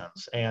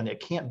reasons. And it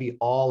can't be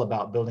all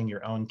about building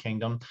your own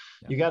kingdom.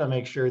 You got to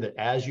make sure that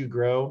as you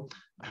grow,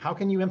 how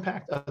can you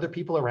impact other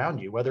people around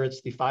you? Whether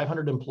it's the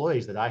 500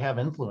 employees that I have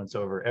influence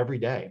over every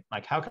day,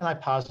 like how can I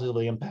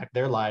positively impact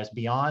their lives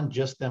beyond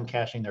just them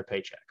cashing their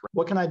paycheck?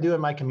 What can I do in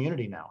my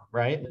community now,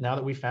 right? Now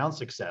that we found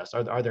success,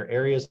 are there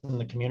areas in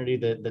the community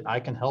that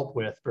I can help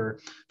with for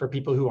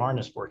people who aren't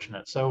as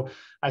fortunate? So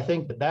I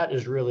think that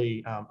is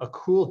really a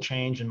cool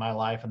change in my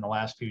life in the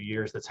last few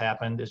years that's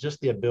happened, is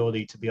just the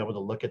ability to be able to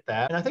look at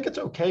that. And I think it's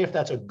okay if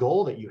that's a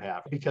goal that you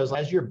have, because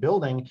as you're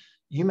building,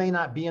 you may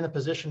not be in a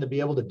position to be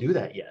able to do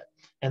that yet.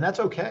 And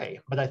that's okay.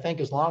 But I think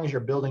as long as you're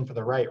building for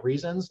the right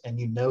reasons, and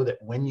you know that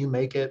when you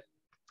make it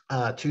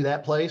to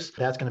that place,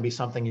 that's going to be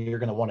something you're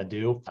going to want to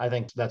do, I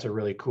think that's a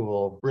really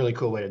cool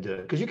way to do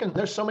it. Because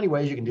there's so many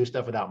ways you can do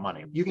stuff without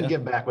money. You can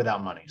give back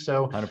without money.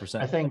 So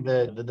 100%. I think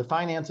that the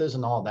finances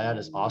and all that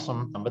is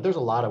awesome. But there's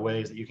a lot of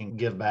ways that you can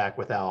give back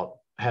without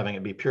having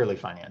it be purely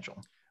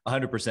financial.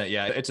 100%.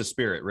 Yeah. It's a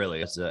spirit,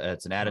 really. It's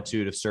an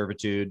attitude of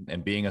servitude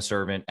and being a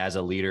servant as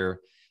a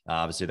leader.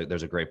 Obviously,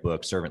 there's a great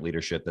book, Servant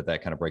Leadership,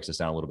 that kind of breaks this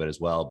down a little bit as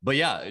well. But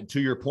yeah, to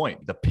your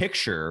point, the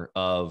picture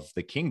of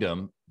the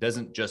kingdom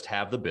doesn't just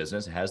have the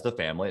business, it has the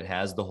family, it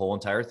has the whole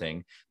entire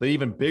thing. But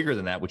even bigger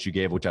than that, which you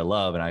gave, which I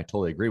love, and I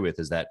totally agree with,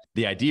 is that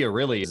the idea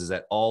really is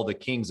that all the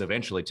kings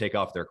eventually take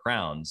off their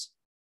crowns,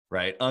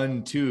 right,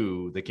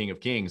 unto the King of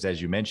Kings,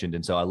 as you mentioned.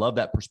 And so I love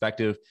that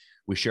perspective.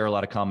 We share a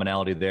lot of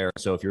commonality there.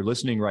 So if you're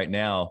listening right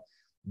now,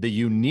 the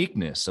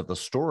uniqueness of the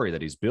story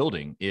that he's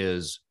building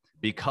is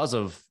because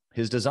of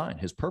his design,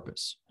 his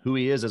purpose, who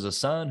he is as a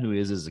son, who he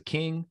is as a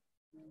king,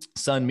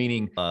 son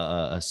meaning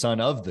a son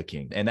of the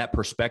king. And that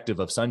perspective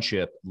of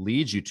sonship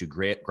leads you to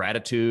great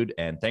gratitude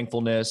and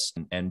thankfulness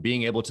and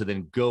being able to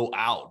then go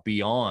out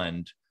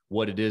beyond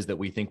what it is that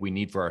we think we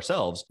need for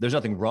ourselves. There's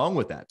nothing wrong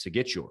with that to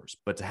get yours,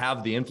 but to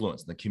have the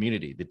influence, the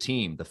community, the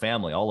team, the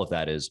family, all of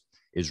that is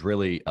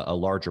really a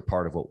larger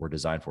part of what we're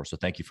designed for. So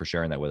thank you for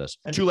sharing that with us.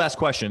 And 2 last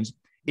questions.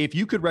 If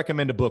you could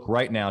recommend a book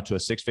right now to a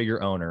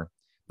 6-figure owner,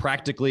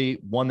 practically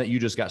one that you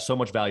just got so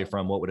much value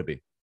from, what would it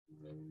be?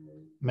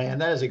 Man,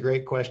 that is a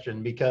great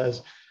question,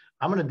 because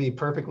I'm going to be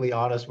perfectly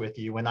honest with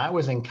you. When I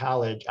was in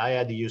college, I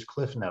had to use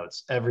Cliff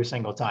Notes every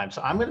single time.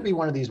 So I'm going to be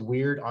one of these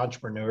weird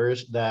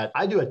entrepreneurs that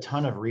I do a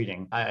ton of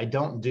reading. I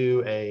don't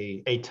do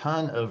a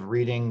ton of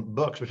reading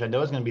books, which I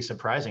know is going to be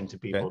surprising to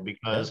people,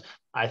 because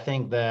I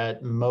think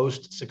that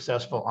most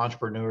successful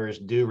entrepreneurs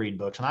do read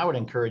books, and I would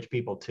encourage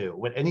people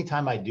to.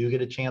 Anytime I do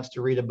get a chance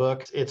to read a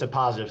book, it's a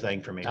positive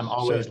thing for me. I'm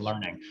always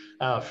learning.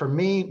 For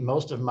me,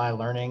 most of my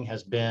learning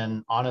has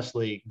been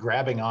honestly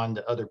grabbing on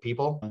to other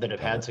people that have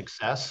had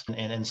success,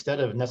 and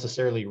instead of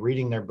necessarily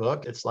reading their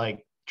book, it's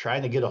like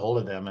trying to get a hold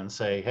of them and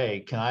say,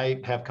 hey, can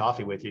I have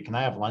coffee with you? Can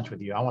I have lunch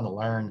with you? I want to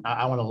learn.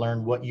 I want to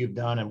learn what you've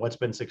done and what's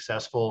been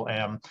successful.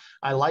 And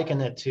I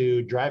liken it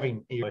to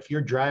driving. If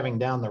you're driving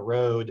down the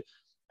road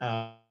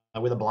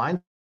with a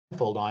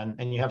blindfold on,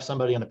 and you have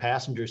somebody in the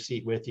passenger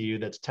seat with you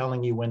that's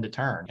telling you when to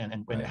turn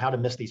and how to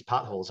miss these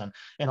potholes. And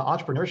in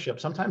entrepreneurship,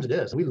 sometimes it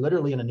is. We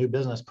literally, in a new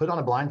business, put on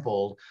a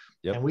blindfold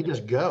and we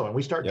just go and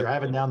we start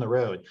driving down the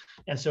road.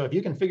 And so if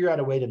you can figure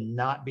out a way to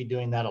not be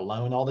doing that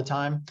alone all the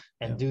time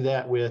and do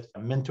that with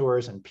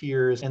mentors and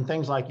peers and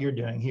things like you're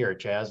doing here,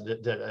 Chaz,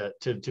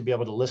 to be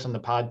able to listen to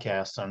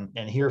podcasts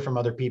and hear from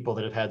other people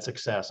that have had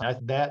success.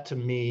 And that to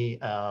me,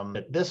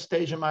 at this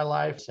stage in my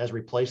life, has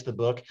replaced the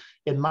book.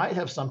 It might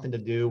have something to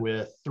do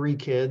with 3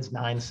 kids,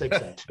 9, 6,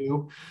 and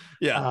 2.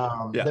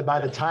 That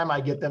by the time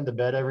I get them to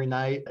bed every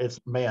night,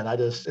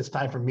 it's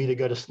time for me to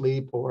go to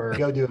sleep or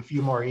go do a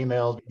few more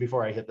emails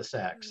before I hit the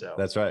sack. So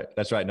That's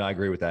right. No, I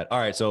agree with that. All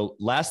right. So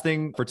last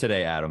thing for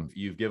today, Adam,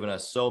 you've given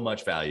us so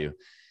much value.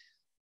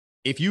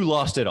 If you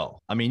lost it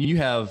all, I mean,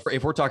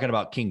 if we're talking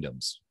about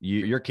kingdoms,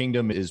 your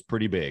kingdom is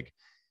pretty big.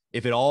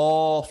 If it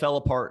all fell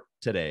apart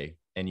today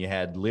and you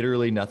had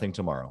literally nothing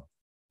tomorrow,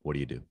 what do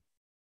you do?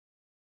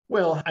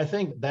 Well, I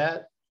think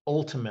that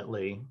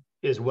ultimately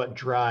is what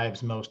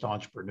drives most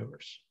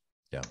entrepreneurs.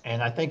 Yeah.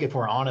 And I think if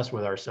we're honest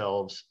with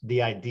ourselves,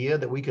 the idea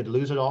that we could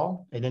lose it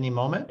all at any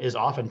moment is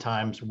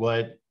oftentimes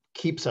what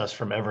keeps us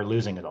from ever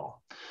losing it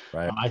all.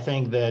 Right. I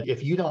think that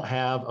if you don't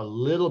have a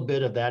little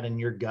bit of that in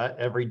your gut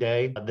every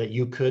day, that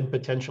you could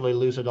potentially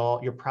lose it all,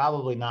 you're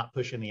probably not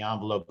pushing the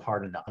envelope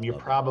hard enough. You're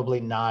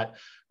probably not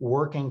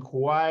working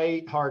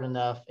quite hard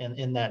enough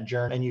in that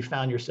journey, and you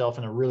found yourself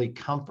in a really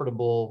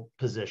comfortable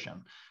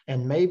position.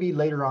 And maybe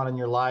later on in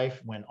your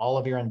life, when all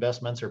of your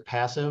investments are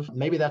passive,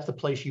 maybe that's the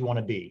place you want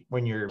to be,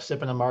 when you're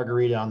sipping a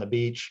margarita on the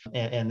beach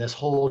and this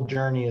whole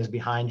journey is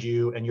behind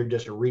you and you're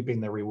just reaping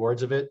the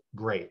rewards of it.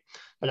 Great.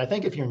 But I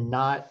think if you're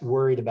not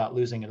worried about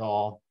losing it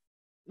all,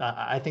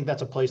 I think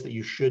that's a place that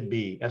you should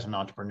be as an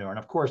entrepreneur. And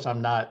of course,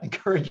 I'm not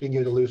encouraging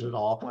you to lose it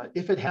all. But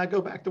if it had,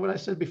 go back to what I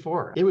said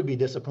before, it would be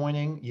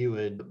disappointing.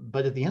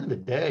 But at the end of the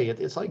day,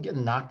 it's like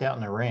getting knocked out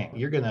in the ring.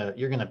 You're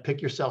gonna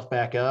pick yourself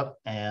back up,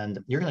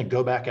 and you're gonna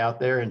go back out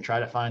there and try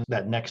to find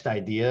that next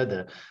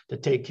idea to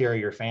take care of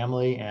your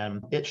family.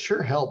 And it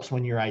sure helps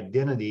when your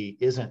identity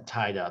isn't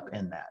tied up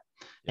in that.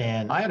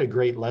 And I had a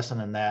great lesson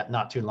in that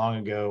not too long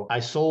ago. I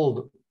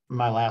sold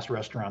my last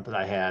restaurant that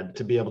I had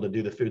to be able to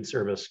do the food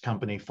service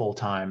company full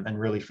time and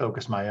really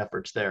focus my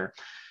efforts there.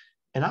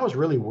 And I was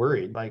really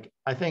worried. Like,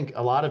 I think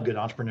a lot of good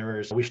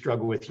entrepreneurs, we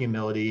struggle with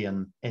humility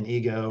and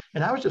ego.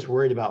 And I was just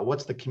worried about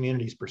what's the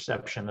community's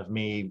perception of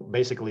me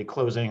basically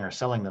closing or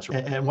selling this.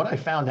 And what I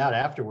found out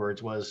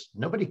afterwards was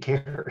nobody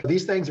cares.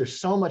 These things are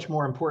so much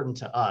more important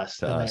to us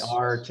than they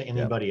are to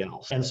anybody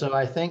else. And so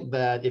I think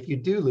that if you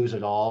do lose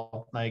it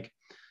all,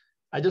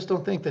 I just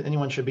don't think that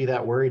anyone should be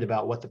that worried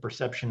about what the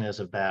perception is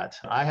of that.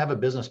 I have a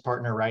business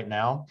partner right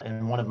now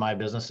in one of my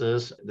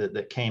businesses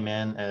that came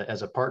in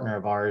as a partner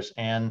of ours,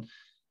 and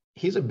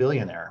he's a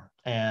billionaire.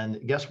 And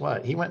guess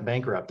what? He went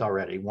bankrupt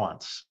already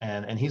once,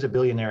 and he's a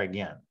billionaire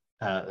again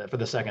for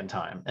the second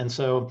time. And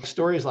so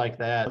stories like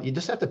that, you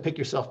just have to pick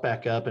yourself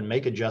back up and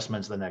make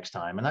adjustments the next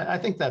time. And I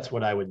think that's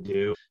what I would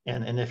do.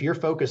 And if your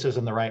focus is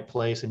in the right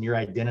place and your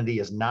identity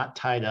is not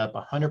tied up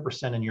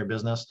 100% in your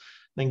business,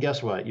 then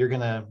guess what? You're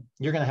gonna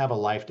have a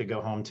life to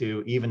go home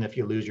to, even if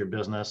you lose your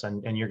business,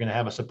 and you're gonna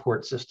have a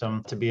support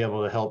system to be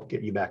able to help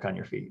get you back on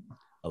your feet.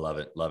 I love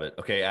it. Love it.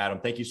 Okay, Adam,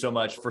 thank you so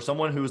much. For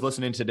someone who's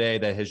listening today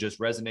that has just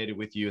resonated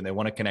with you and they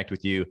want to connect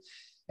with you,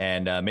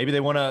 and maybe they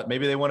want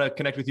to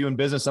connect with you in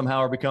business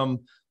somehow or become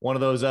one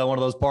of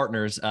those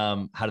partners.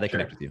 How do they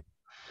connect with you?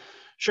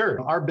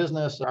 Sure. Our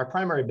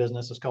primary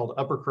business is called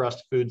Upper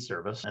Crust Food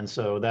Service. And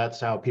so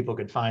that's how people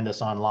could find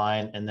us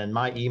online. And then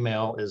my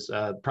email is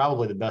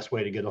probably the best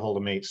way to get a hold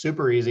of me.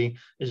 Super easy.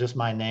 It's just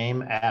my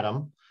name,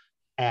 Adam,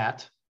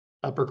 at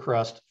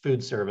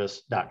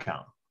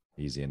uppercrustfoodservice.com.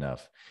 Easy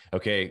enough.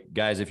 Okay,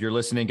 guys, if you're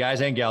listening,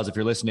 guys and gals, if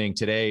you're listening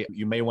today,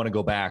 you may want to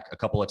go back a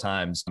couple of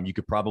times. You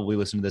could probably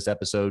listen to this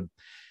episode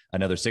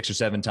another 6 or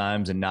 7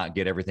 times and not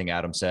get everything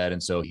Adam said.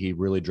 And so he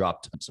really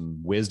dropped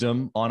some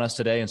wisdom on us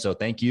today. And so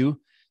thank you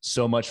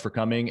so much for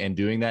coming and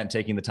doing that and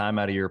taking the time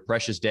out of your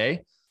precious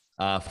day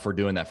for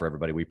doing that for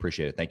everybody. We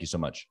appreciate it. Thank you so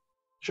much.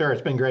 Sure.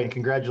 It's been great. And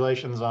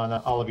congratulations on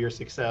all of your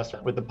success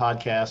with the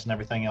podcast and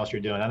everything else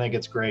you're doing. I think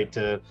it's great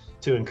to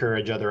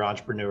encourage other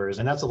entrepreneurs.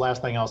 And that's the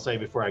last thing I'll say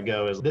before I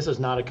go is this is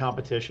not a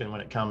competition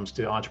when it comes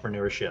to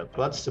entrepreneurship.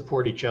 Let's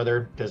support each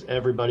other because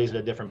everybody's at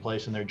a different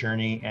place in their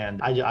journey.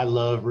 And I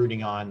love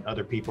rooting on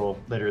other people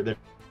that are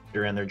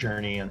in their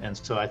journey. And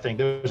so I think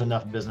there's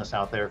enough business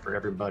out there for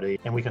everybody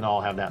and we can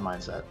all have that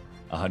mindset.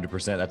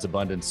 100%. That's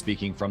abundance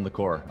speaking from the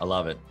core. I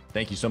love it.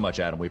 Thank you so much,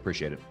 Adam. We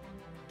appreciate it.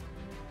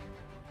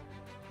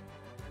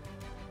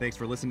 Thanks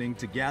for listening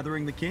to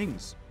Gathering the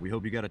Kings. We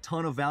hope you got a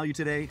ton of value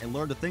today and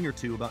learned a thing or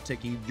two about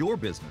taking your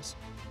business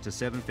to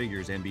 7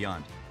 figures and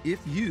beyond. If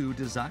you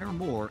desire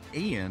more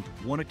and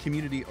want a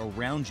community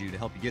around you to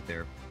help you get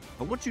there,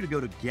 I want you to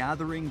go to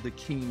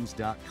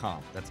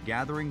gatheringthekings.com. That's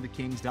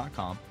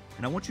gatheringthekings.com.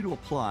 And I want you to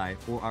apply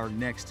for our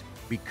next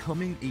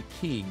Becoming a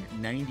King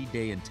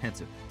 90-day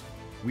intensive.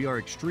 We are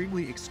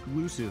extremely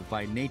exclusive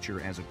by nature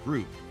as a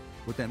group.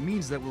 What that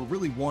means is that we're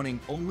really wanting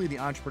only the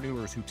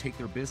entrepreneurs who take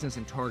their business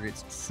and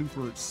targets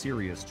super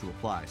serious to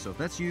apply. So if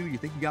that's you, you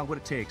think you got what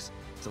it takes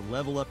to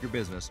level up your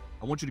business,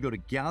 I want you to go to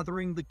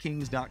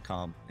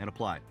gatheringthekings.com and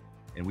apply.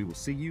 And we will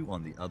see you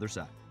on the other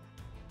side.